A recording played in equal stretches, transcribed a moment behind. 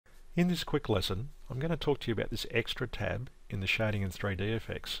In this quick lesson, I'm going to talk to you about this extra tab in the shading and 3D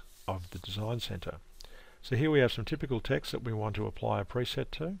effects of the DesignCenter. So here we have some typical text that we want to apply a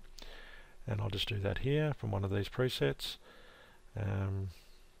preset to, and I'll just do that here from one of these presets.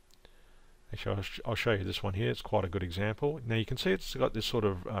 Actually, I'll show you this one here. It's quite a good example. Now you can see it's got this sort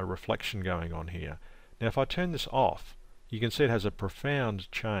of reflection going on here. Now if I turn this off, you can see it has a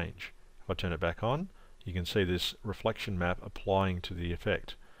profound change. If I turn it back on, you can see this reflection map applying to the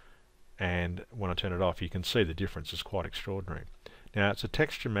effect. And when I turn it off, you can see the difference is quite extraordinary. Now it's a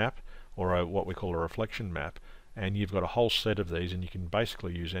texture map, or what we call a reflection map, and you've got a whole set of these, and you can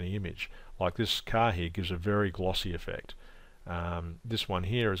basically use any image. Like this car here gives a very glossy effect. This one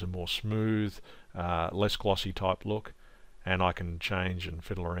here is a more smooth, less glossy type look, and I can change and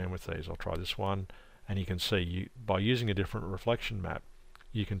fiddle around with these. I'll try this one, and you can see by using a different reflection map,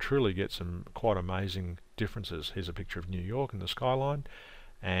 you can truly get some quite amazing differences. Here's a picture of New York and the skyline,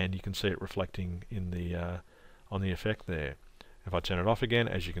 and you can see it reflecting in the on the effect there. If I turn it off again,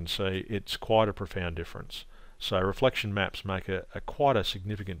 as you can see, it's quite a profound difference. So reflection maps make quite a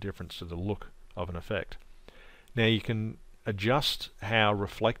significant difference to the look of an effect. Now you can adjust how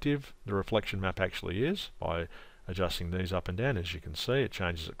reflective the reflection map actually is by adjusting these up and down. As you can see, it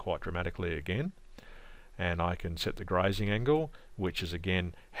changes it quite dramatically again. And I can set the grazing angle, which is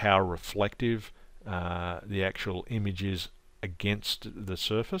again how reflective the actual image is against the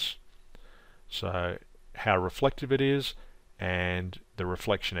surface. So how reflective it is and the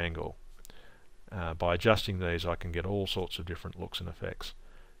reflection angle. By adjusting these, I can get all sorts of different looks and effects.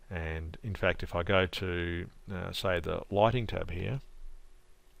 And in fact, if I go to say the lighting tab here,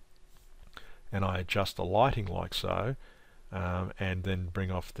 and I adjust the lighting like so, and then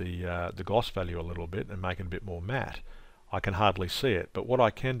bring off the gloss value a little bit and make it a bit more matte, I can hardly see it. But what I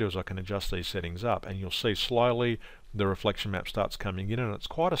can do is I can adjust these settings up, and you'll see slowly the reflection map starts coming in, and it's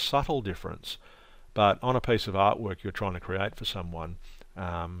quite a subtle difference. But on a piece of artwork you're trying to create for someone,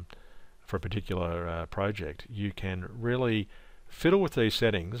 for a particular project, you can really fiddle with these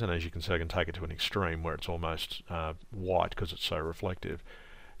settings, and as you can see I can take it to an extreme where it's almost white because it's so reflective.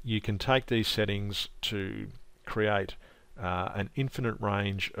 You can take these settings to create an infinite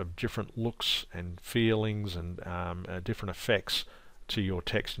range of different looks and feelings and different effects to your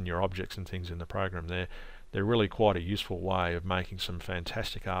text and your objects and things in the program. They're really quite a useful way of making some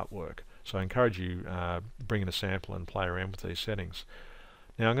fantastic artwork. So I encourage you bring in a sample and play around with these settings.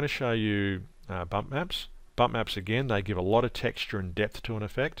 Now I'm going to show you bump maps. Bump maps, again, they give a lot of texture and depth to an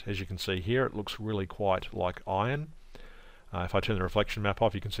effect. As you can see here, it looks really quite like iron. If I turn the reflection map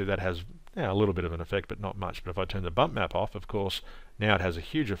off, you can see that has a little bit of an effect, but not much. But if I turn the bump map off, of course, now it has a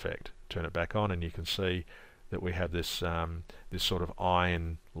huge effect. Turn it back on, and you can see that we have this this sort of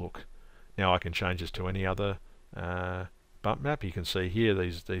iron look. Now I can change this to any other bump map. You can see here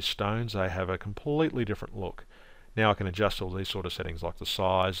these stones, they have a completely different look. Now I can adjust all these sort of settings like the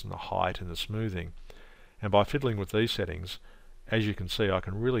size and the height and the smoothing. And by fiddling with these settings, as you can see, I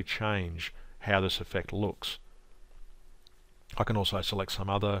can really change how this effect looks. I can also select some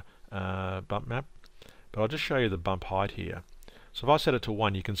other bump map, but I'll just show you the bump height here. So if I set it to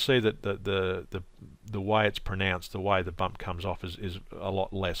 1, you can see that the way it's pronounced, the way the bump comes off is a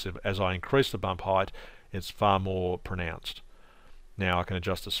lot less. As I increase the bump height, it's far more pronounced. Now I can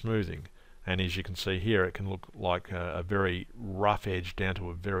adjust the smoothing, and as you can see here, it can look like a very rough edge down to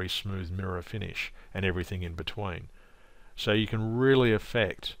a very smooth mirror finish and everything in between. So you can really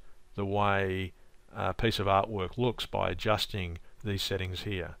affect the way a piece of artwork looks by adjusting these settings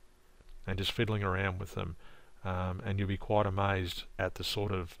here and just fiddling around with them, and you'll be quite amazed at the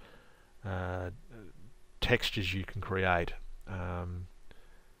sort of textures you can create,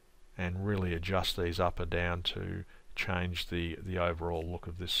 and really adjust these up and down to change the overall look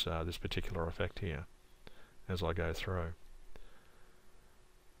of this this particular effect here as I go through.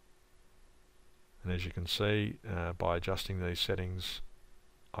 And as you can see, by adjusting these settings,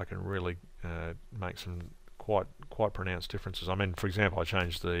 I can really make some quite pronounced differences. I mean, for example, I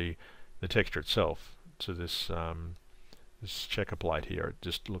changed the texture itself to this this checker plate here. It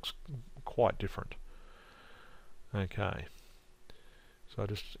just looks quite different. Okay, so I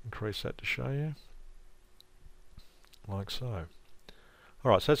just increase that to show you, like so.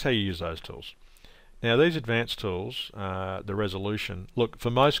 Alright, so that's how you use those tools. Now these advanced tools, the resolution, look,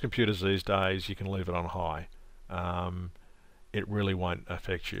 for most computers these days you can leave it on high. It really won't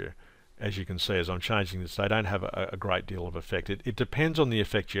affect you. As you can see, as I'm changing this, they don't have a great deal of effect. It depends on the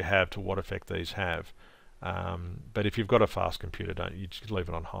effect you have to what effect these have. But if you've got a fast computer, you just leave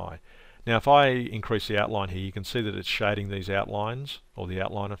it on high. Now if I increase the outline here, you can see that it's shading these outlines, or the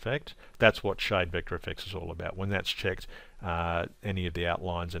outline effect. That's what shade vector effects is all about. When that's checked, any of the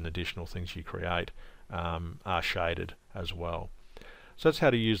outlines and additional things you create are shaded as well. So that's how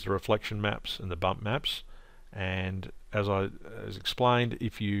to use the reflection maps and the bump maps. And as explained,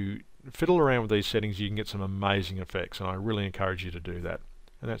 if you fiddle around with these settings, you can get some amazing effects, and I really encourage you to do that.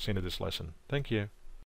 And that's the end of this lesson. Thank you.